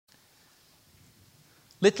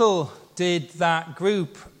Little did that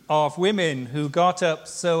group of women who got up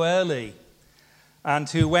so early and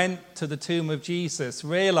who went to the tomb of Jesus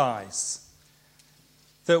realize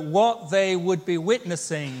that what they would be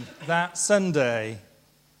witnessing that Sunday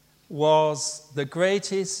was the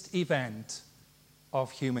greatest event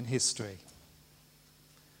of human history.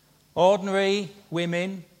 Ordinary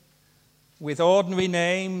women with ordinary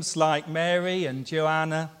names like Mary and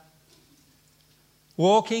Joanna,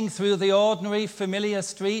 walking through the ordinary familiar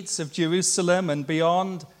streets of Jerusalem and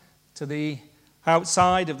beyond to the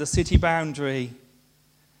outside of the city boundary,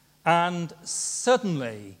 and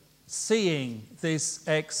suddenly seeing this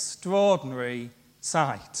extraordinary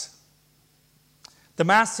sight. The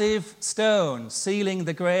massive stone sealing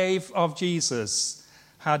the grave of Jesus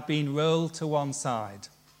had been rolled to one side.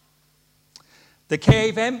 The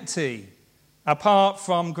cave empty, apart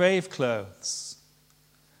from grave clothes.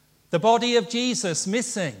 The body of Jesus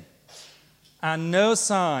missing, and no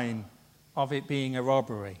sign of it being a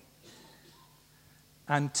robbery.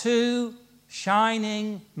 And two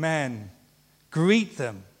shining men greet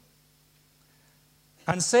them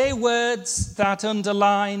and say words that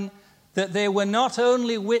underline that they were not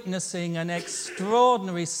only witnessing an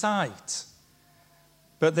extraordinary sight,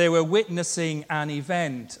 but they were witnessing an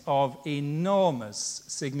event of enormous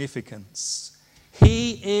significance.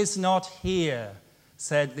 He is not here,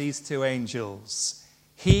 said these two angels.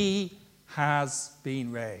 He has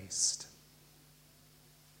been raised.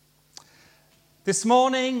 This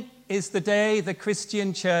morning is the day the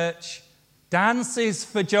Christian church dances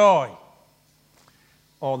for joy,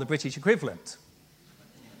 or the British equivalent.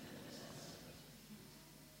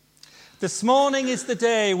 This morning is the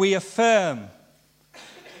day we affirm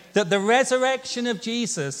that the resurrection of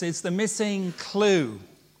Jesus is the missing clue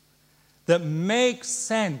that makes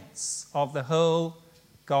sense of the whole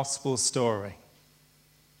gospel story.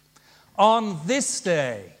 On this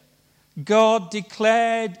day, God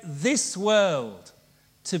declared this world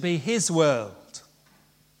to be his world.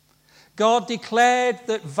 God declared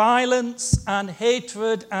that violence and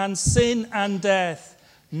hatred and sin and death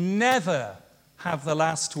never have the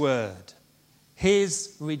last word.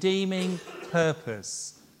 His redeeming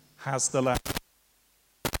purpose has the last.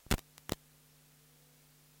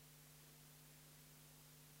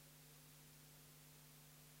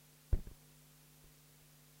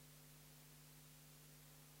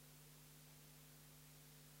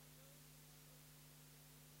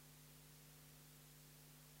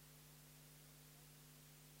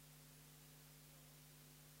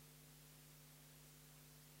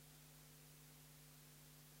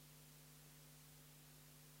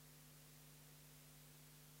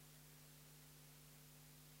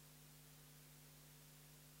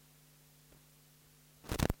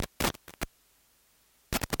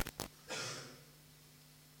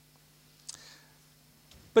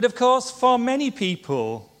 But of course, for many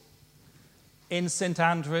people in St.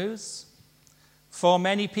 Andrews, for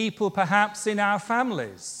many people perhaps in our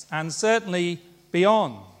families, and certainly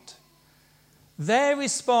beyond, their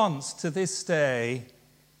response to this day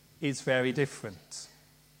is very different.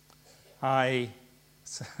 One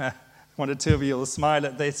or two of you will smile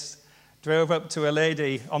at this. Drove up to a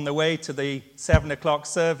lady on the way to the 7 o'clock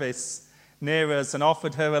service near us and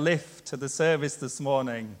offered her a lift to the service this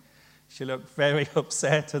morning. She looked very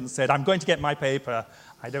upset and said, "I'm going to get my paper.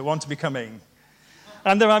 I don't want to be coming."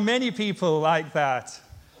 And there are many people like that,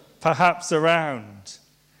 perhaps around,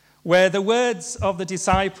 where the words of the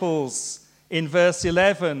disciples in verse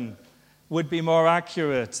 11 would be more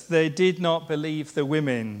accurate. They did not believe the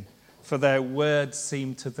women, for their words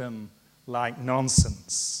seemed to them like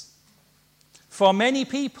nonsense. For many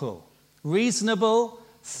people, reasonable,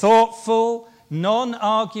 thoughtful,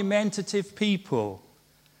 non-argumentative people,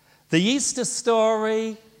 the Easter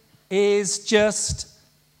story is just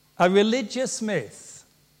a religious myth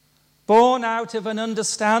born out of an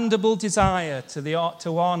understandable desire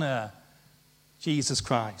to honor Jesus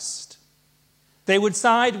Christ. They would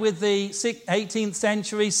side with the 18th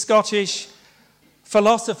century Scottish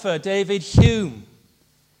philosopher David Hume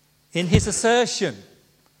in his assertion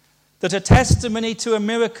that a testimony to a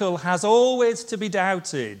miracle has always to be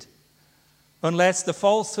doubted unless the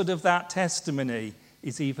falsehood of that testimony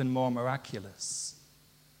is even more miraculous.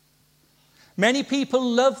 Many people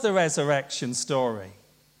love the resurrection story.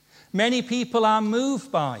 Many people are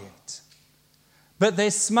moved by it. But they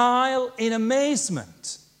smile in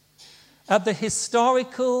amazement at the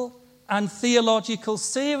historical and theological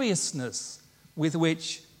seriousness with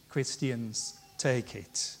which Christians take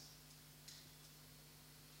it.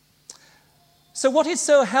 So what is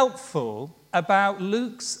so helpful about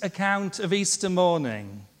Luke's account of Easter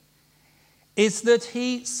morning is that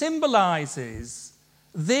he symbolizes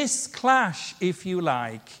this clash, if you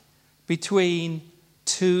like, between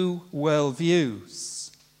two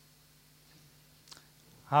worldviews.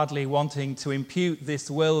 Hardly wanting to impute this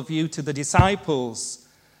worldview to the disciples,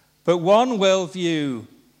 but one worldview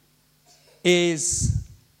is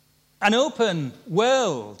an open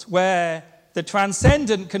world where the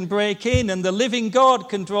transcendent can break in and the living God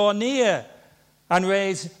can draw near and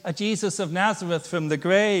raise a Jesus of Nazareth from the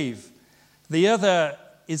grave. The other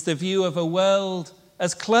is the view of a world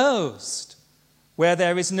as closed, where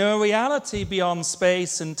there is no reality beyond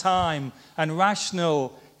space and time and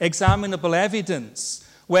rational, examinable evidence,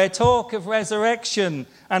 where talk of resurrection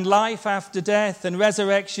and life after death and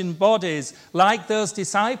resurrection bodies, like those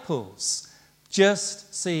disciples,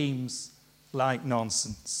 just seems like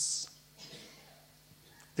nonsense.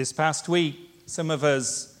 This past week, some of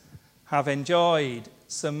us have enjoyed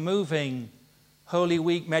some moving Holy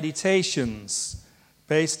Week meditations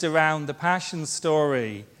based around the Passion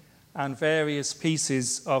story and various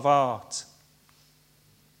pieces of art.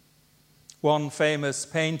 One famous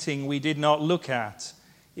painting we did not look at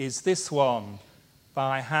is this one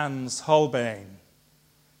by Hans Holbein,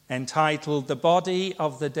 entitled "The Body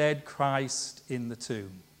of the Dead Christ in the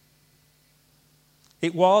Tomb."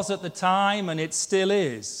 It was at the time, and it still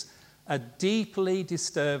is, a deeply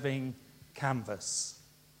disturbing canvas.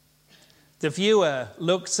 The viewer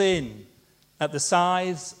looks in at the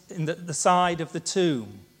side of the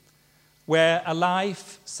tomb, where a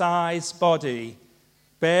life-size body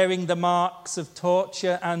bearing the marks of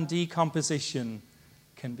torture and decomposition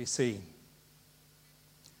can be seen.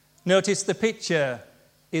 Notice the picture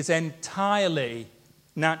is entirely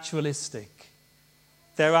naturalistic.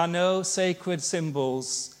 There are no sacred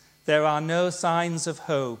symbols. There are no signs of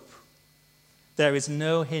hope. There is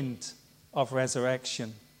no hint of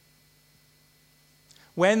resurrection.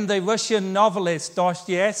 When the Russian novelist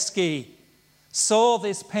Dostoevsky saw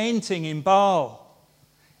this painting in Bâle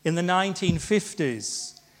in the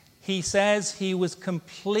 1950s, he says he was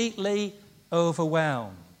completely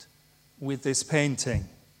overwhelmed with this painting.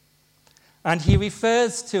 And he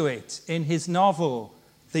refers to it in his novel,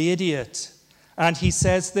 The Idiot. And he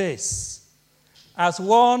says this: "As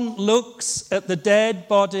one looks at the dead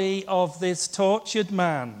body of this tortured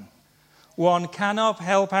man, one cannot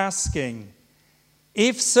help asking,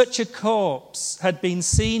 if such a corpse had been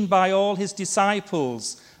seen by all his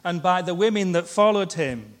disciples and by the women that followed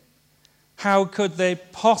him, how could they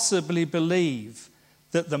possibly believe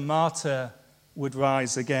that the martyr would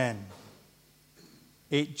rise again?"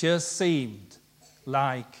 It just seemed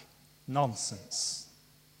like nonsense.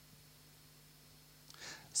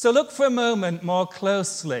 So look for a moment more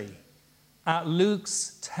closely at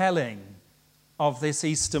Luke's telling of this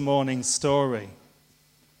Easter morning story.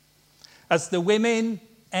 As the women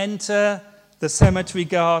enter the cemetery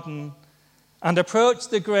garden and approach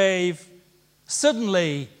the grave,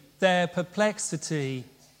 suddenly their perplexity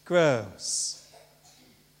grows.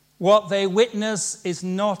 What they witness is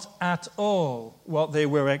not at all what they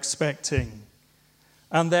were expecting.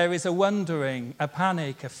 And there is a wondering, a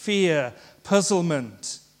panic, a fear,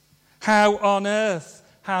 puzzlement. How on earth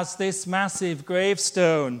has this massive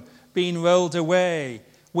gravestone been rolled away?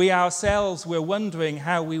 We ourselves were wondering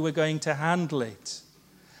how we were going to handle it.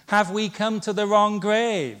 Have we come to the wrong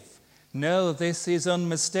grave? No, this is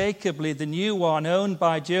unmistakably the new one owned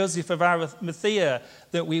by Joseph of Arimathea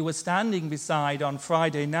that we were standing beside on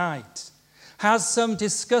Friday night. Has some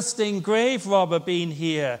disgusting grave robber been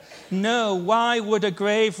here? No, why would a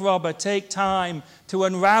grave robber take time to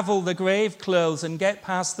unravel the grave clothes and get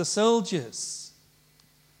past the soldiers?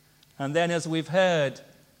 And then, as we've heard,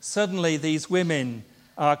 suddenly these women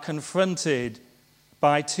are confronted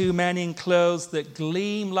by two men in clothes that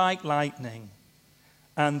gleam like lightning.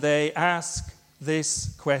 And they ask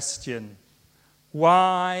this question: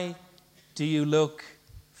 why do you look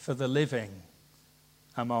for the living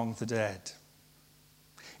among the dead?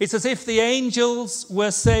 It's as if the angels were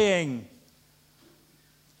saying,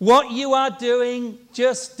 what you are doing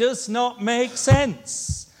just does not make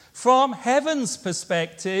sense. From heaven's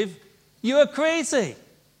perspective, you are crazy.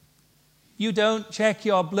 You don't check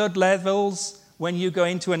your blood levels when you go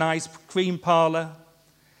into an ice cream parlour.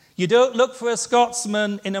 You don't look for a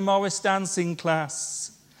Scotsman in a Morris dancing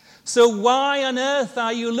class. So why on earth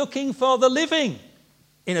are you looking for the living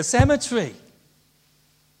in a cemetery?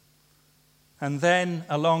 And then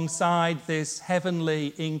alongside this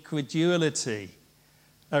heavenly incredulity,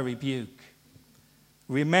 a rebuke.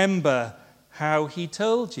 Remember how he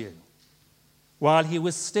told you while he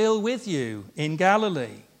was still with you in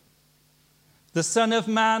Galilee. The Son of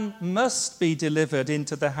Man must be delivered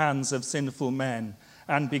into the hands of sinful men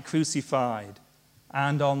and be crucified,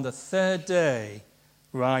 and on the third day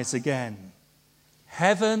rise again.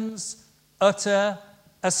 Heaven's utter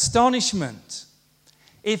astonishment.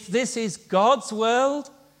 If this is God's world,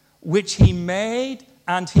 which he made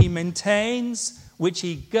and he maintains, which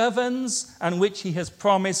he governs and which he has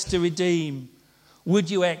promised to redeem,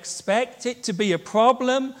 would you expect it to be a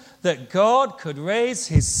problem that God could raise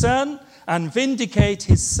his Son and vindicate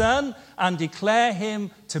his Son and declare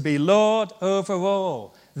him to be Lord over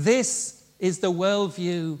all? This is the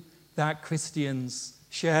worldview that Christians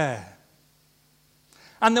share.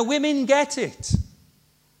 And the women get it.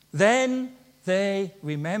 Then they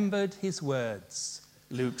remembered his words,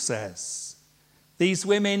 Luke says. These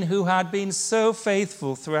women who had been so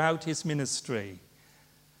faithful throughout his ministry,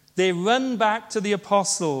 they run back to the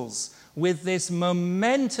apostles with this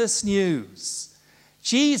momentous news.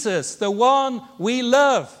 Jesus, the one we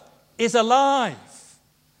love, is alive.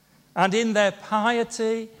 And in their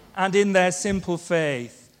piety and in their simple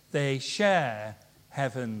faith, they share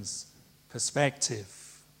heaven's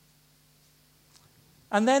perspective.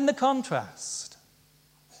 And then the contrast.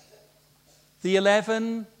 The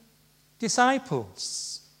 11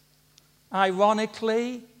 disciples,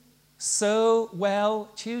 ironically, so well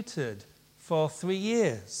tutored for 3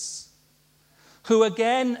 years, who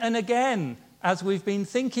again and again, as we've been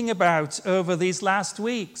thinking about over these last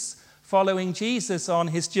weeks, following Jesus on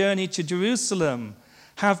his journey to Jerusalem,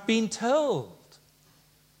 have been told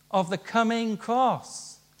of the coming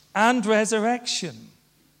cross and resurrection.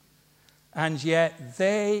 And yet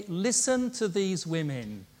they listen to these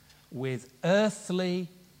women with earthly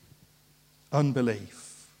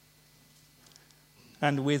unbelief.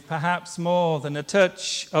 And with perhaps more than a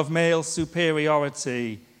touch of male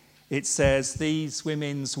superiority, it says these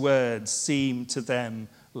women's words seemed to them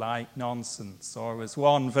like nonsense. Or as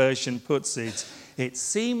one version puts it, it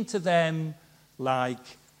seemed to them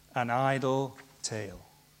like an idle tale.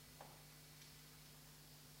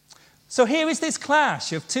 So here is this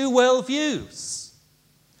clash of two worldviews,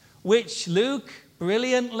 which Luke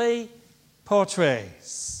brilliantly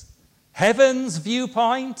portrays. Heaven's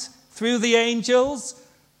viewpoint through the angels.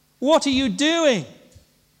 What are you doing?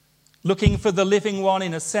 Looking for the living one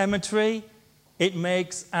in a cemetery? It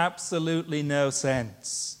makes absolutely no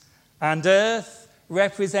sense. And earth,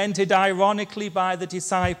 represented ironically by the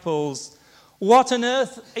disciples. What on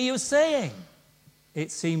earth are you saying?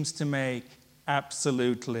 It seems to make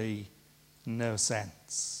absolutely no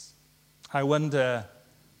sense. I wonder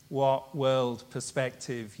what world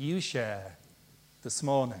perspective you share this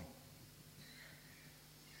morning.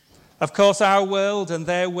 Of course, our world and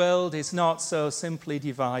their world is not so simply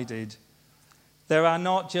divided. There are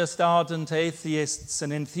not just ardent atheists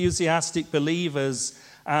and enthusiastic believers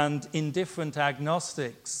and indifferent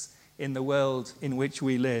agnostics in the world in which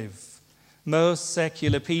we live. Most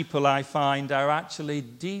secular people, I find, are actually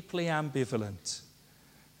deeply ambivalent.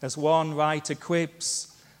 As one writer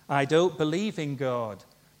quips, I don't believe in God,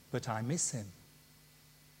 but I miss him.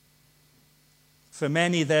 For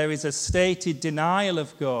many, there is a stated denial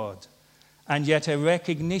of God, and yet a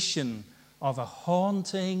recognition of a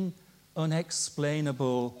haunting,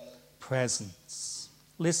 unexplainable presence.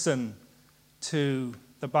 Listen to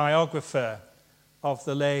the biographer of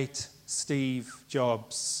the late Steve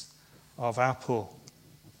Jobs of Apple.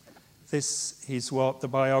 This is what the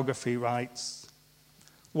biography writes.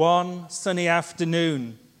 One sunny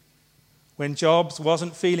afternoon, when Jobs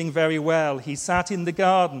wasn't feeling very well, he sat in the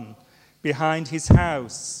garden behind his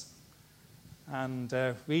house. And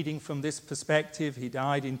reading from this perspective, he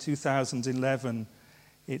died in 2011.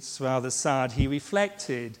 It's rather sad. He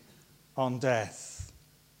reflected on death.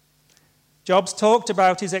 Jobs talked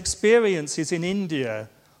about his experiences in India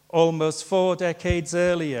almost 4 decades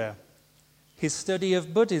earlier, his study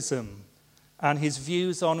of Buddhism, and his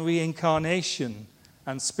views on reincarnation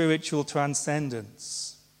and spiritual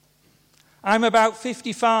transcendence. I'm about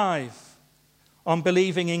 55 on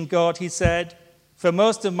believing in God, he said. For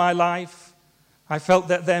most of my life, I felt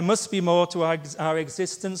that there must be more to our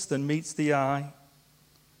existence than meets the eye.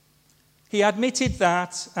 He admitted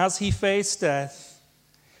that, as he faced death,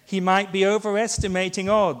 he might be overestimating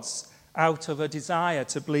odds out of a desire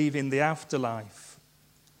to believe in the afterlife.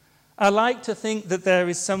 I like to think that there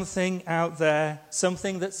is something out there,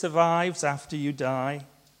 something that survives after you die.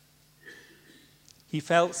 He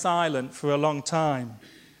felt silent for a long time.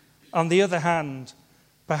 On the other hand,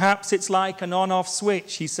 perhaps it's like an on-off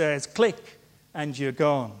switch, he says, click, and you're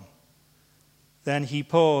gone. Then he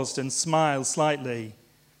paused and smiled slightly.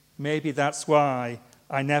 Maybe that's why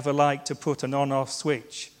I never like to put an on-off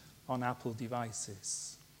switch on Apple devices.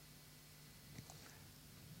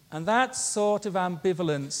 And that sort of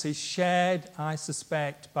ambivalence is shared, I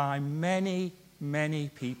suspect, by many, many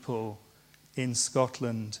people in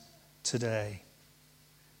Scotland today.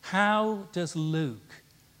 How does Luke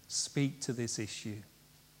speak to this issue?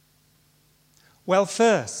 Well,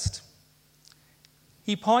 first,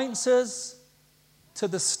 he points us to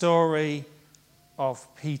the story of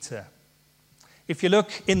Peter. If you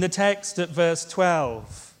look in the text at verse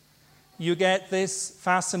 12, you get this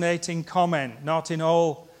fascinating comment, not in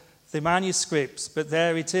all the manuscripts, but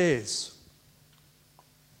there it is.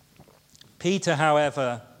 Peter,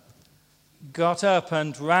 however, got up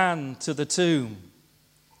and ran to the tomb.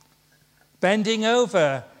 Bending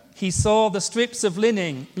over, he saw the strips of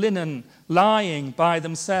linen lying by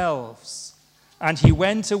themselves, and he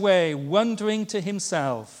went away wondering to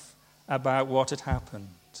himself about what had happened.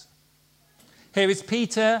 Here is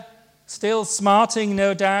Peter, still smarting,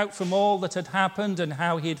 no doubt, from all that had happened and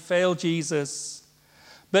how he had failed Jesus,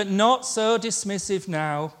 but not so dismissive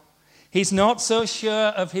now. He's not so sure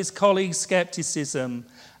of his colleagues' skepticism,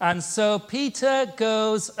 and so Peter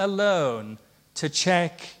goes alone to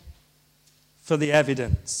check for the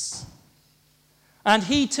evidence. And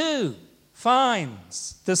he too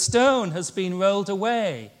finds the stone has been rolled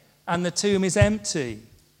away and the tomb is empty.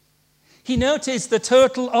 He noticed the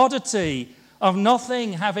total oddity of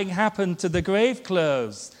nothing having happened to the grave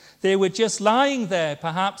clothes. They were just lying there,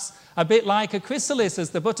 perhaps a bit like a chrysalis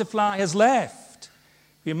as the butterfly has left.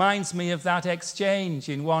 Reminds me of that exchange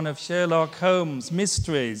in one of Sherlock Holmes'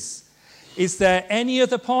 mysteries. "Is there any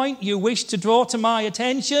other point you wish to draw to my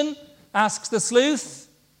attention?" asks the sleuth.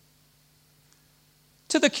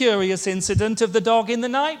 To the curious incident of the dog in the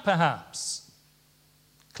night, perhaps.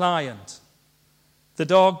 Client: the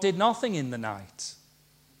dog did nothing in the night.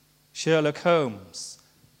 Sherlock Holmes: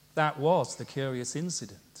 that was the curious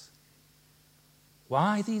incident.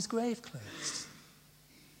 Why these grave clothes?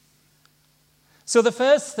 So the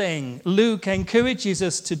first thing Luke encourages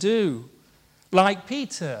us to do, like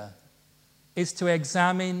Peter, is to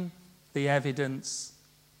examine the evidence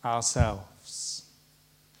ourselves.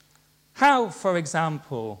 How, for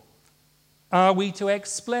example, are we to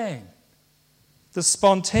explain the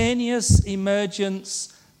spontaneous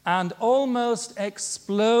emergence and almost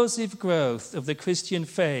explosive growth of the Christian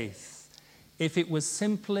faith if it was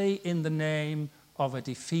simply in the name of a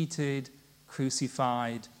defeated,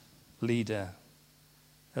 crucified leader?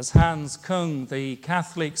 As Hans Kung, the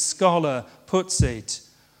Catholic scholar, puts it,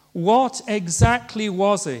 what exactly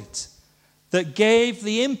was it that gave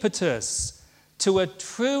the impetus to a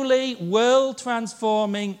truly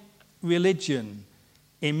world-transforming religion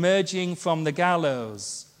emerging from the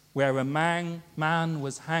gallows where a man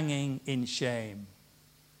was hanging in shame?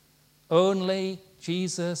 Only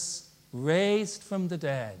Jesus, raised from the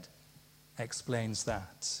dead, explains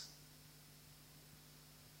that.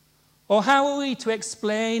 Or how are we to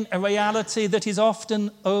explain a reality that is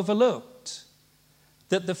often overlooked?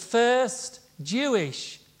 That the first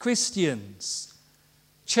Jewish Christians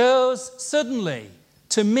chose suddenly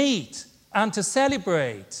to meet and to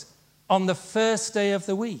celebrate on the first day of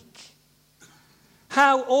the week.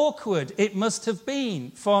 How awkward it must have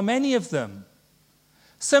been for many of them.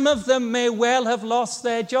 Some of them may well have lost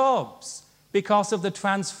their jobs because of the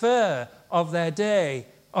transfer of their day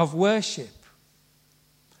of worship.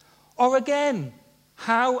 Or again,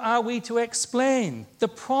 how are we to explain the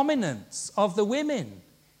prominence of the women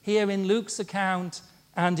here in Luke's account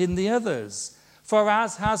and in the others? For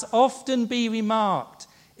as has often been remarked,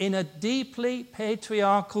 in a deeply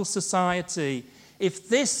patriarchal society, if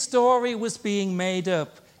this story was being made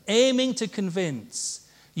up, aiming to convince,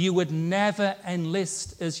 you would never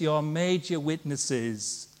enlist as your major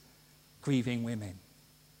witnesses grieving women.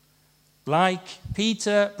 Like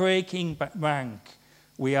Peter breaking rank,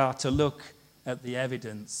 we are to look at the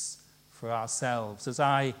evidence for ourselves. As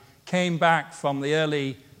I came back from the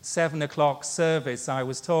early 7 o'clock service, I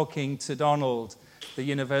was talking to Donald, the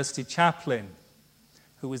university chaplain,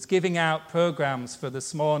 who was giving out programs for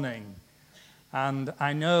this morning. And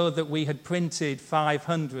I know that we had printed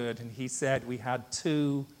 500, and he said we had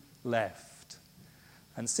 2 left.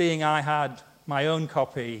 And seeing I had my own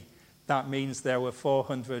copy, that means there were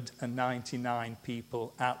 499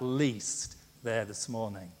 people at least there this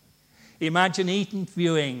morning. Imagine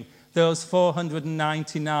interviewing those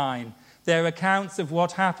 499. Their accounts of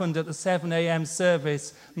what happened at the 7 a.m.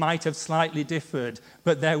 service might have slightly differed,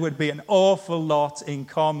 but there would be an awful lot in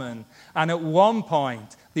common. And at one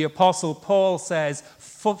point, the Apostle Paul says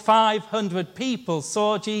 500 people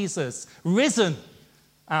saw Jesus risen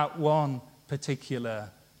at one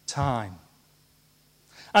particular time.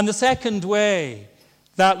 And the second way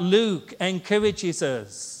that Luke encourages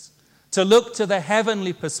us to look to the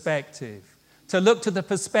heavenly perspective, to look to the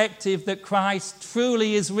perspective that Christ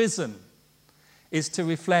truly is risen, is to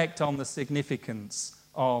reflect on the significance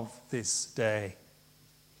of this day.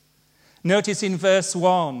 Notice in verse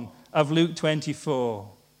 1 of Luke 24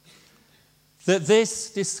 that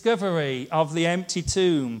this discovery of the empty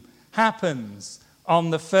tomb happens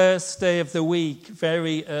on the first day of the week,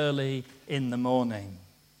 very early in the morning.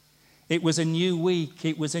 It was a new week,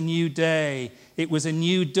 it was a new day, it was a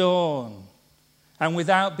new dawn. And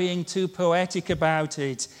without being too poetic about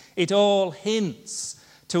it, it all hints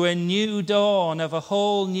to a new dawn of a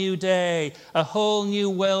whole new day, a whole new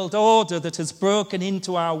world order that has broken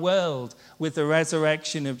into our world with the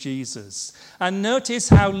resurrection of Jesus. And notice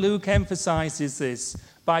how Luke emphasizes this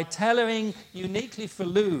by telling, uniquely for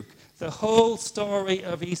Luke, the whole story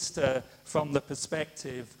of Easter from the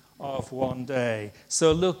perspective of one day.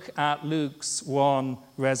 So look at Luke's one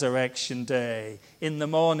resurrection day. In the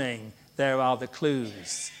morning, there are the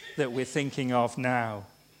clues that we're thinking of now.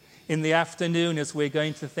 In the afternoon, as we're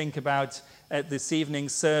going to think about at this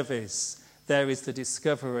evening's service, there is the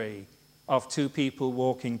discovery of two people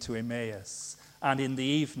walking to Emmaus. And in the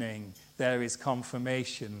evening, there is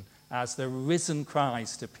confirmation as the risen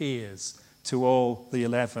Christ appears to all the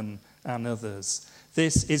 11 and others.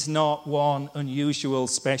 This is not one unusual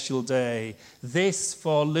special day. This,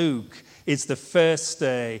 for Luke, is the first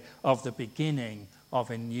day of the beginning of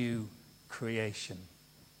a new creation.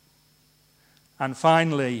 And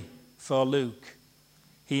finally, for Luke,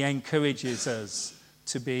 he encourages us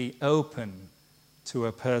to be open to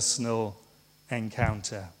a personal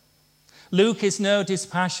encounter. Luke is no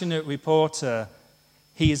dispassionate reporter.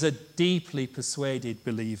 He is a deeply persuaded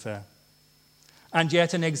believer, and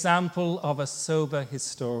yet an example of a sober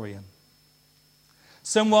historian.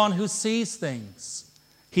 Someone who sees things.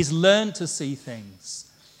 He's learned to see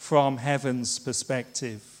things from heaven's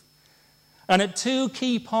perspective. And at two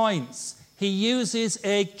key points, he uses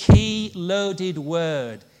a key loaded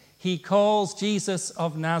word. He calls Jesus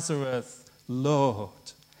of Nazareth Lord.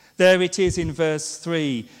 There it is in verse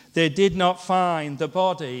 3. They did not find the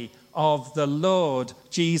body of the Lord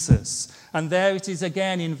Jesus. And there it is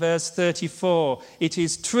again in verse 34. It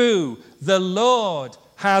is true, the Lord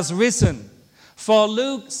has risen. For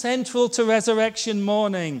Luke, central to resurrection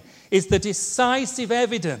morning is the decisive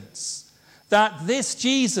evidence that this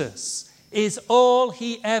Jesus is all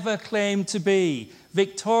he ever claimed to be,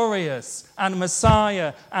 victorious and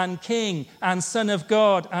Messiah and King and Son of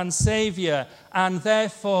God and Saviour, and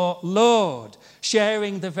therefore Lord,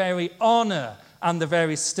 sharing the very honour and the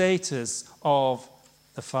very status of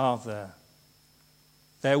the Father.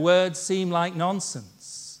 Their words seem like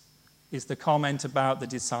nonsense, is the comment about the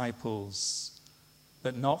disciples,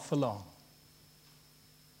 but not for long.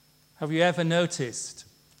 Have you ever noticed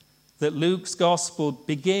that Luke's gospel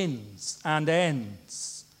begins and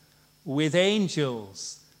ends with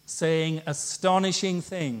angels saying astonishing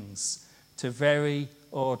things to very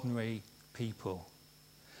ordinary people?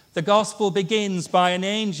 The gospel begins by an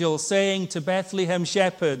angel saying to Bethlehem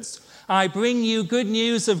shepherds, I bring you good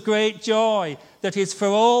news of great joy that is for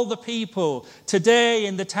all the people. Today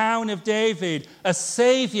in the town of David, a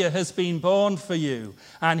Saviour has been born for you.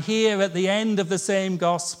 And here at the end of the same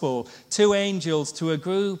gospel, two angels to a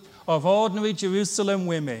group of ordinary Jerusalem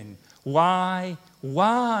women. Why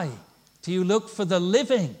do you look for the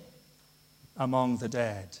living among the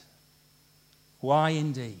dead? Why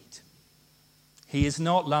indeed? He is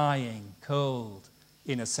not lying cold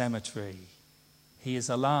in a cemetery. He is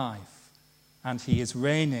alive, and he is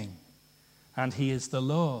reigning, and he is the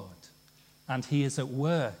Lord, and he is at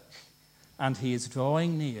work, and he is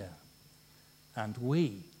drawing near, and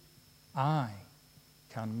I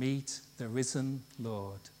can meet the risen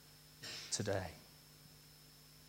Lord today.